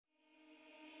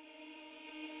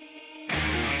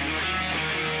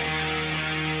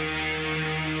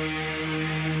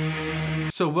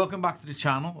So welcome back to the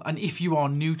channel, and if you are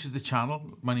new to the channel,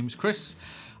 my name is Chris,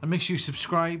 and make sure you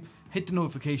subscribe, hit the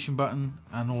notification button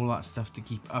and all that stuff to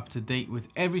keep up to date with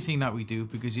everything that we do,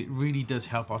 because it really does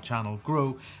help our channel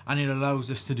grow and it allows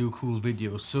us to do cool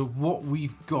videos. So what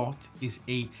we've got is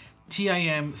a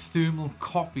TIM thermal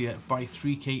copier by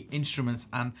 3K Instruments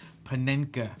and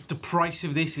Panenka. The price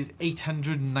of this is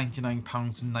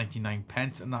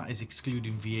 £899.99, and that is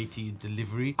excluding VAT and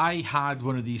delivery. I had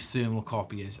one of these thermal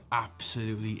copiers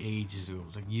absolutely ages ago,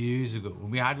 like years ago, and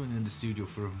we had one in the studio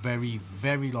for a very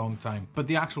long time. But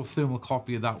the actual thermal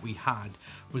copier that we had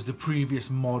was the previous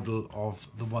model of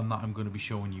the one that I'm going to be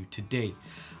showing you today.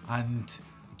 And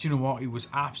do you know what? It was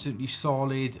absolutely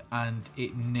solid and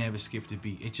it never skipped a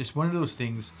beat. It's just one of those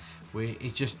things where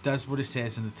it just does what it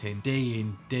says in the tin, day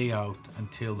in, day out,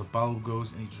 until the bulb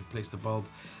goes and you just replace the bulb.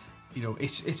 You know,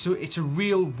 it's a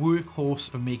real workhorse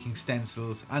for making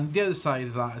stencils. And the other side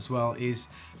of that as well is,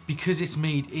 because it's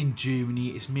made in Germany,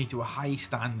 it's made to a high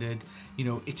standard. You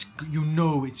know, it's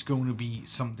going to be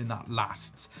something that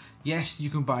lasts. Yes,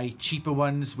 you can buy cheaper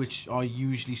ones which are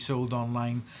usually sold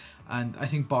online, and I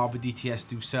think Barber DTS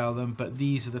do sell them, but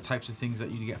these are the types of things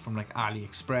that you get from like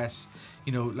AliExpress,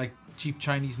 you know, like cheap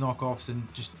Chinese knockoffs and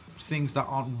just things that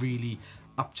aren't really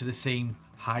up to the same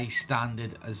high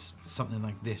standard as something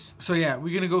like this. So yeah,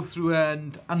 we're gonna go through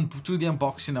and do the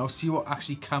unboxing now, see what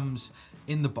actually comes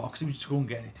in the box. Let me just go and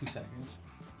get it, 2 seconds.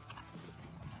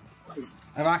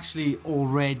 I've actually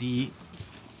already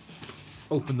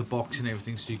opened the box and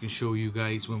everything so you can show you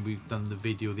guys when we've done the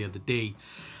video the other day.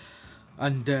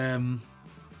 And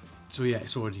so yeah,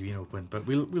 it's already been opened, but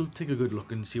we'll take a good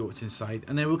look and see what's inside,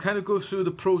 and then we'll kind of go through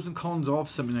the pros and cons of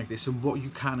something like this and what you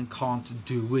can and can't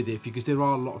do with it, because there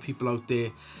are a lot of people out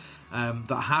there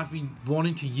that have been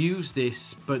wanting to use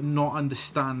this but not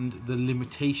understand the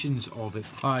limitations of it.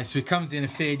 Alright, so it comes in a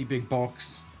fairly big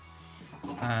box,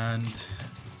 and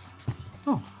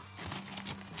oh,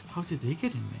 how did they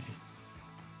get in there?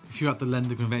 If you're at the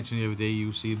London convention the other day,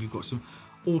 you'll see we've got some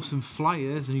awesome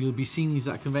flyers, and you'll be seeing these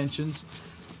at conventions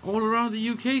all around the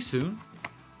UK soon.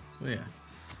 So yeah,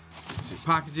 so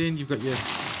packaging, you've got your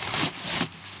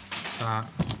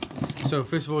so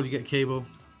first of all you get a cable.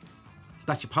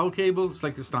 That's your power cable. It's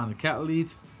like a standard kettle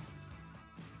lead.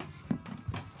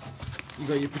 You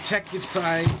got your protective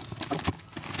sides.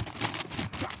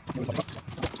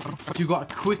 You've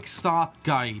got a quick start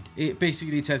guide. It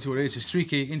basically tells you what it is. It's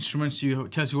 3K Instruments.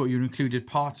 It tells you what your included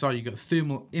parts are. You've got a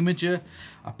thermal imager,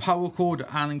 a power cord, an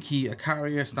Allen key, a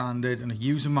carrier standard, and a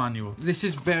user manual. This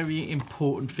is very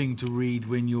important thing to read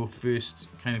when you're first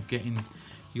kind of getting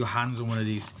your hands on one of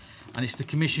these. And it's the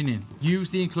commissioning.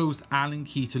 Use the enclosed Allen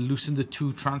key to loosen the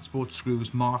 2 transport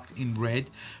screws marked in red.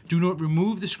 Do not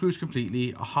remove the screws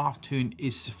completely. A half turn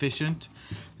is sufficient.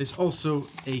 There's also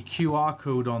a QR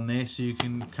code on there, so you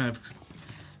can kind of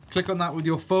click on that with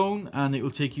your phone and it will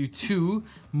take you to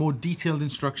more detailed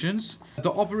instructions.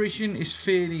 The operation is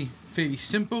fairly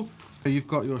simple. You've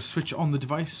got your switch on the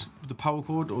device, the power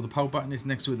cord, or the power button is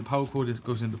next to it. The power cord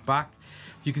goes in the back.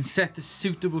 You can set the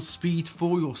suitable speed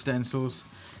for your stencils,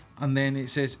 and then it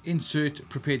says insert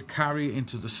prepared carrier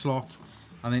into the slot,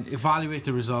 and then evaluate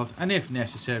the result, and if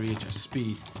necessary adjust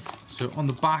speed. So on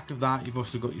the back of that you've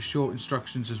also got your short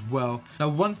instructions as well. Now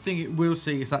one thing it will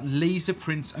say is that laser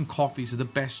prints and copies are the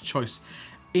best choice.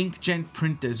 Inkjet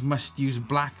printers must use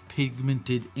black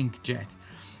pigmented inkjet.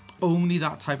 Only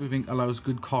that type of ink allows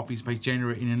good copies by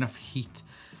generating enough heat,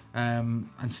 and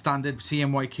standard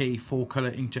CMYK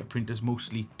 4-color inkjet printers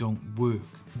mostly don't work.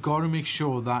 You've got to make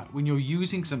sure that when you're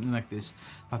using something like this,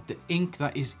 that the ink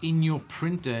that is in your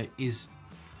printer is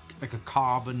like a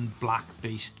carbon black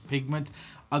based pigment.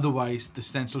 Otherwise the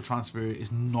stencil transfer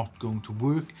is not going to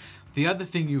work. The other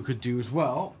thing you could do as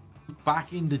well,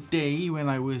 back in the day when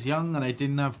I was young and I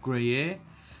didn't have grey hair,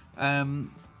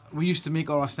 we used to make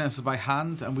all our stencils by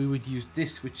hand, and we would use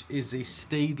this, which is a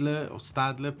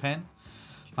Stadler pen.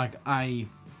 Like, I've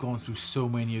gone through so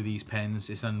many of these pens,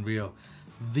 it's unreal.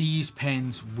 These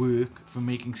pens work for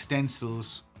making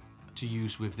stencils to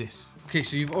use with this. Okay,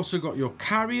 so you've also got your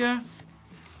carrier,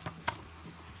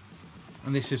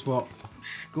 and this is what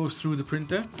goes through the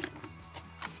printer.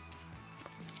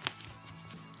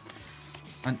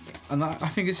 And I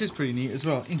think this is pretty neat as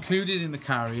well. Included in the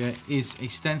carrier is a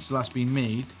stencil that's been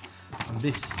made, and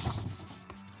this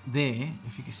there,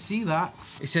 if you can see that,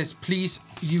 it says please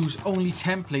use only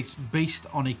templates based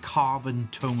on a carbon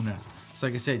toner. So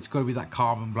like I said, it's got to be that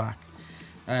carbon black.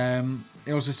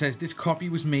 It also says this copy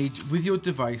was made with your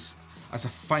device as a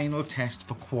final test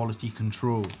for quality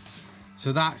control.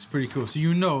 So that's pretty cool. So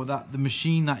you know that the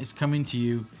machine that is coming to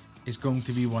you is going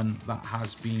to be one that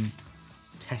has been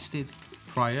tested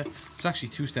prior. It's actually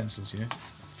 2 stencils here.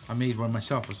 I made one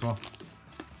myself as well.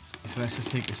 So let's just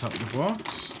take this out of the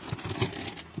box.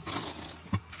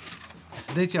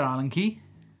 So there's your Allen key.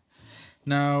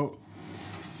 Now,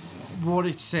 what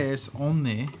it says on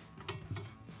there,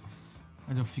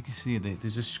 I don't know if you can see it there.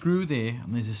 There's a screw there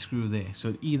and there's a screw there.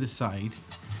 So either side,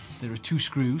 there are 2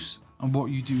 screws. And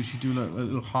what you do is you do like a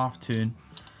little half turn.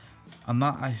 And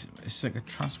that is, it's like a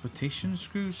transportation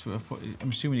screw. So I'm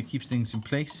assuming it keeps things in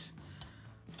place.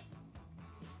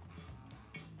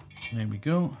 There we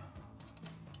go.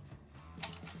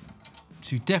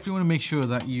 So you definitely want to make sure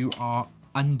that you are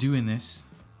undoing this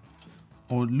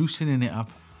or loosening it up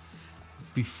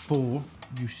before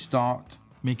you start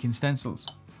making stencils.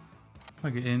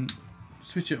 Plug it in,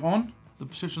 switch it on, the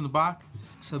switch on the back.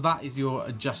 So that is your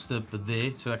adjuster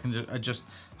there, so I can just adjust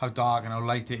how dark and how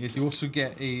light it is. You also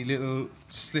get a little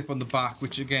slip on the back,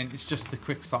 which again, it's just the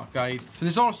quick start guide. So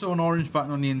there's also an orange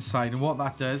button on the inside, and what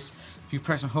that does, if you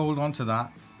press and hold onto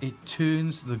that, it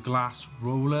turns the glass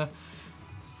roller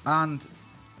and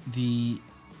the,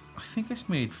 I think it's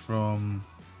made from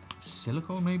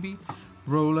silicone maybe,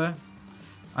 roller,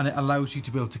 and it allows you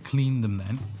to be able to clean them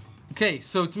then. Okay,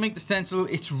 so to make the stencil,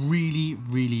 it's really,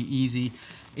 really easy.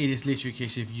 It is literally a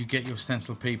case of you get your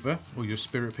stencil paper or your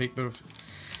spirit paper.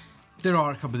 There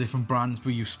are a couple of different brands, but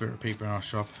we use spirit paper in our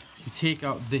shop. You take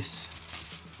out this,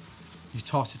 you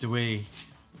toss it away,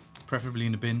 preferably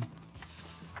in the bin.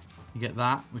 You get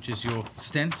that, which is your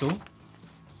stencil.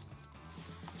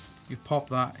 You pop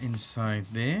that inside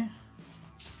there.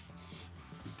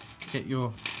 Get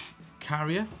your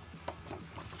carrier.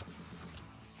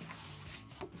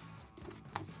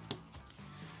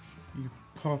 You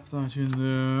pop that in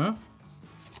there.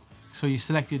 So you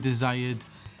select your desired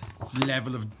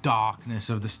level of darkness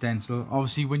of the stencil.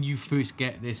 Obviously, when you first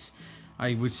get this,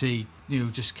 I would say, you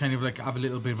know, just kind of like have a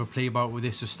little bit of a play about with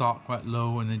this. So start quite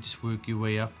low and then just work your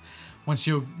way up. Once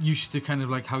you're used to kind of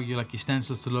like how you like your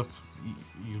stencils to look,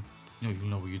 you'll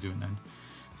know what you're doing then.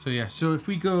 So yeah, so if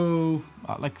we go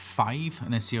at like 5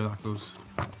 and then see how that goes.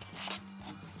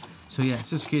 So yeah, it's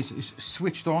just in case it's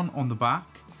switched on the back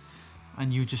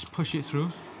and you just push it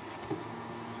through.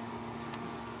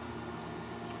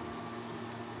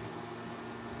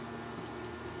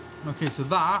 Okay, so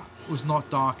that was not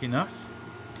dark enough.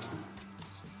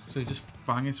 So you just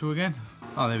bang it through again.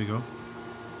 Oh, there we go.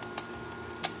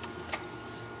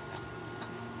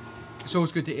 It's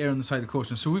always good to err on the side of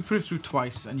caution. So we put it through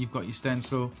twice and you've got your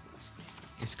stencil.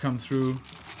 It's come through.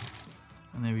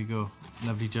 And there we go.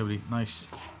 Lovely jubbly. Nice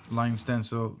line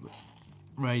stencil.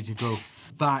 Ready to go.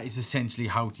 That is essentially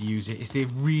how to use it. It's a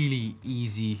really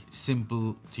easy,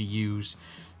 simple to use.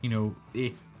 You know,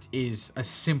 it is as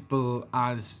simple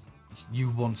as you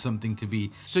want something to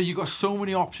be. So you've got so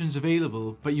many options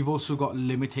available, but you've also got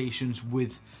limitations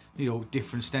with, you know,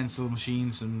 different stencil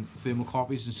machines and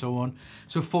thermocopies and so on.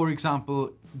 So for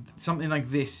example, something like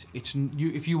this, it's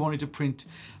if you wanted to print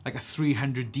like a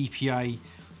 300 dpi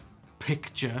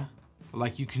picture,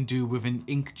 like you can do with an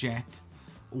inkjet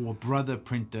or a Brother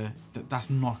printer, that's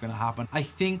not going to happen. I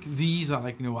think these are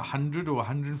like, you know, 100 or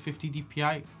 150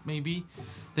 dpi maybe.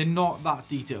 They're not that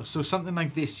detailed. So something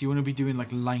like this, you want to be doing like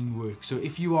line work. So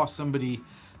if you are somebody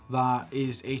that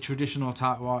is a traditional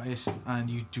tattoo artist and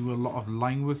you do a lot of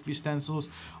line work with your stencils,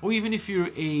 or even if you're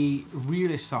a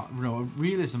realist, a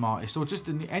realism artist, or just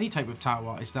any type of tattoo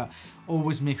artist that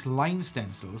always makes line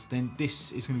stencils, then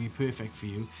this is going to be perfect for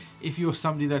you. If you're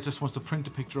somebody that just wants to print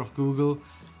a picture off Google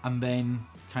and then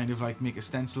kind of like make a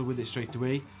stencil with it straight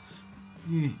away,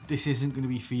 this isn't going to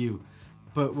be for you.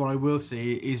 But what I will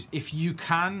say is, if you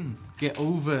can get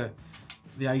over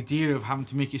the idea of having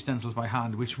to make your stencils by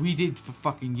hand, which we did for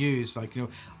fucking years, like, you know,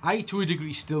 I to a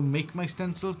degree still make my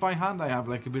stencils by hand. I have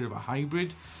like a bit of a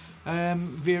hybrid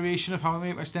variation of how I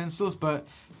make my stencils, but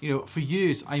you know, for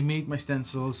years I made my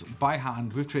stencils by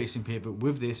hand with tracing paper.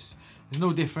 With this, there's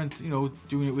no different, you know,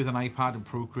 doing it with an iPad and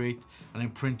Procreate and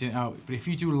then printing it out. But if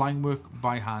you do line work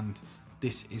by hand,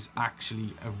 this is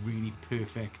actually a really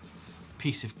perfect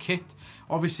piece of kit.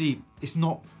 Obviously, it's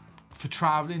not for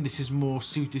traveling. This is more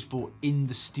suited for in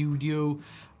the studio,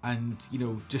 and you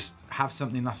know, just have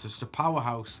something that's just a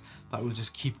powerhouse that will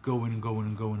just keep going and going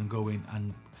and going and going.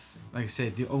 And like I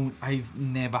said, I've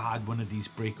never had one of these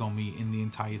break on me in the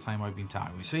entire time I've been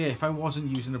tattooing. So yeah, if I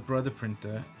wasn't using a Brother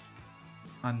printer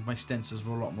and my stencils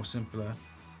were a lot more simpler,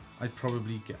 I'd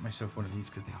probably get myself one of these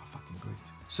because they are fucking great.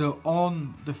 So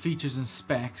on the features and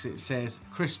specs, it says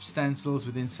crisp stencils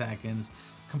within seconds,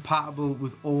 compatible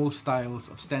with all styles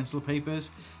of stencil papers,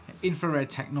 infrared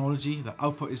technology, the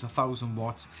output is 1000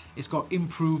 watts, it's got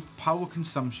improved power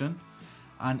consumption,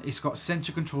 and it's got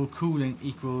sensor control cooling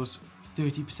equals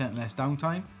 30% less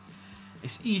downtime.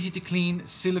 It's easy to clean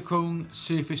silicone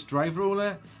surface drive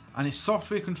roller, and it's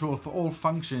software control for all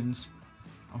functions.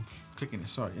 I'm clicking it,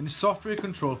 sorry. And it's software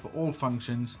control for all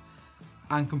functions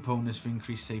and components for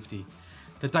increased safety.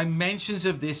 The dimensions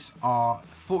of this are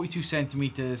 42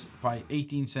 centimeters by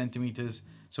 18 centimeters.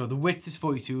 So the width is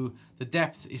 42, the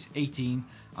depth is 18,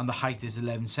 and the height is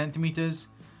 11 centimeters.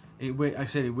 Like I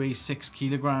said, it weighs 6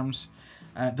 kilograms.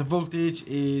 The voltage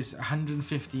is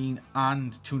 115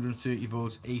 and 230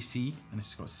 volts AC, and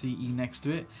it's got CE next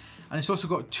to it. And it's also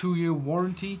got a 2-year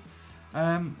warranty.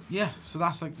 Yeah, so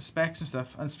that's like the specs and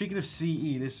stuff. And speaking of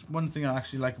CE, there's one thing I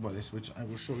actually like about this, which I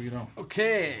will show you now.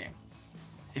 Okay,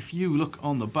 if you look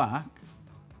on the back,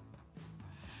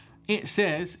 it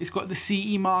says it's got the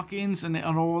CE markings and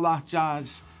all that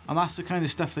jazz. And that's the kind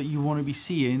of stuff that you want to be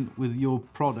seeing with your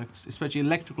products, especially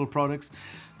electrical products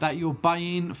that you're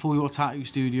buying for your tattoo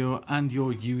studio and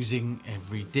you're using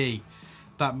every day.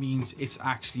 That means it's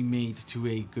actually made to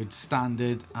a good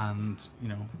standard, and you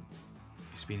know,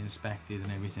 it's been inspected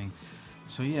and everything.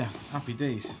 So yeah, happy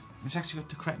days. It's actually got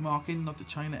the correct marking, not the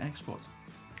China export.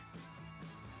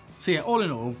 So yeah, all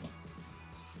in all,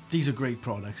 these are great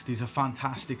products. These are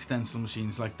fantastic stencil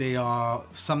machines. Like, they are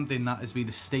something that has been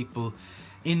a staple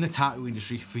in the tattoo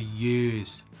industry for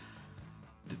years.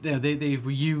 They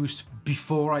were used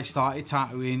before I started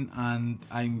tattooing, and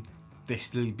they're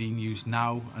still being used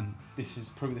now, and this is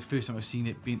probably the first time I've seen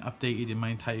it being updated in my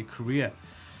entire career.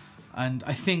 And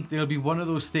I think there'll be one of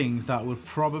those things that will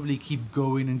probably keep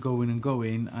going and going and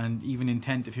going, and even in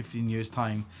 10 to 15 years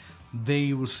time,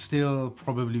 they will still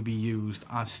probably be used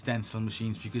as stencil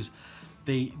machines, because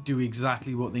they do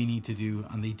exactly what they need to do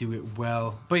and they do it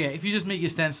well. But yeah, if you just make your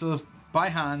stencils by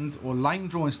hand or line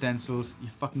drawing stencils,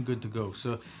 you're fucking good to go.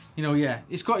 So, you know, yeah,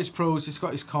 it's got its pros, it's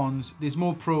got its cons. There's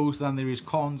more pros than there is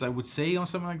cons, I would say, on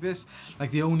something like this.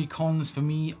 Like, the only cons for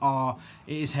me are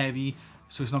it is heavy,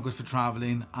 so it's not good for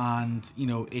traveling, and you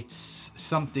know, it's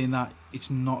something that it's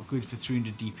not good for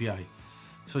 300 DPI.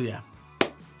 So yeah,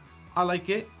 I like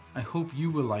it. I hope you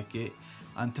will like it.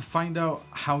 And to find out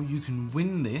how you can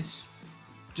win this,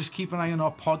 just keep an eye on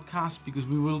our podcast, because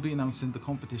we will be announcing the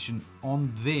competition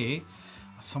on there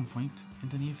at some point in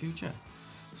the near future.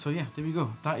 So yeah, there we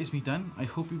go. That is me done. I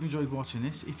hope you've enjoyed watching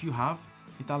this. If you have,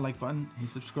 hit that like button, hit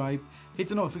subscribe, hit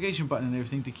the notification button and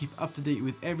everything to keep up to date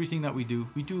with everything that we do.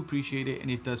 We do appreciate it,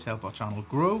 and it does help our channel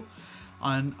grow.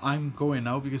 And I'm going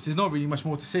now, because there's not really much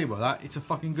more to say about that. It's a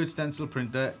fucking good stencil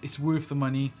printer. It's worth the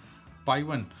money. Buy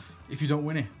one if you don't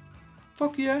win it.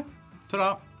 Fuck yeah.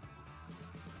 Ta-da.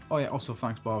 Oh yeah, also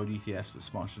thanks Barber DTS for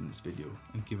sponsoring this video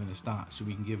and giving us that so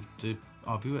we can give to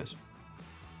our viewers.